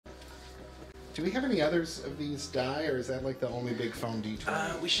Do we have any others of these die, or is that like the only big foam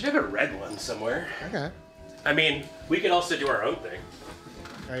D20? We should have a red one somewhere. Okay. I mean, we could also do our own thing.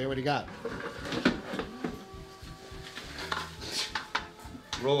 All right, what do you got?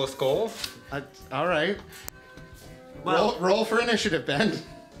 Roll a skull. All right. Well, Roll for initiative, Ben.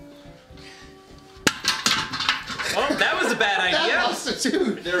 oh, that was a bad That idea. lost a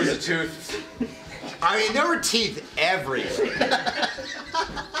tooth. There was a tooth. I mean, there were teeth everywhere.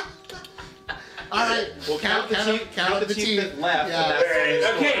 All right. Well, count the teeth that left. Yeah. And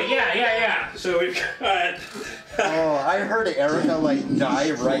that's Okay, yeah. So we've got Oh, I heard Erica like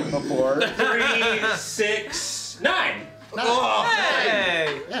die right before. 3, 6, 9. Oh,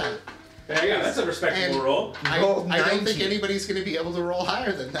 Hey! Yeah. There you go. That's a respectable And- roll. I Roll don't think 19. anybody's going to be able to roll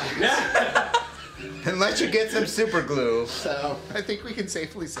higher than that. unless you get some super glue. So I think we can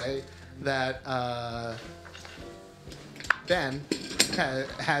safely say that Ben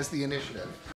has the initiative.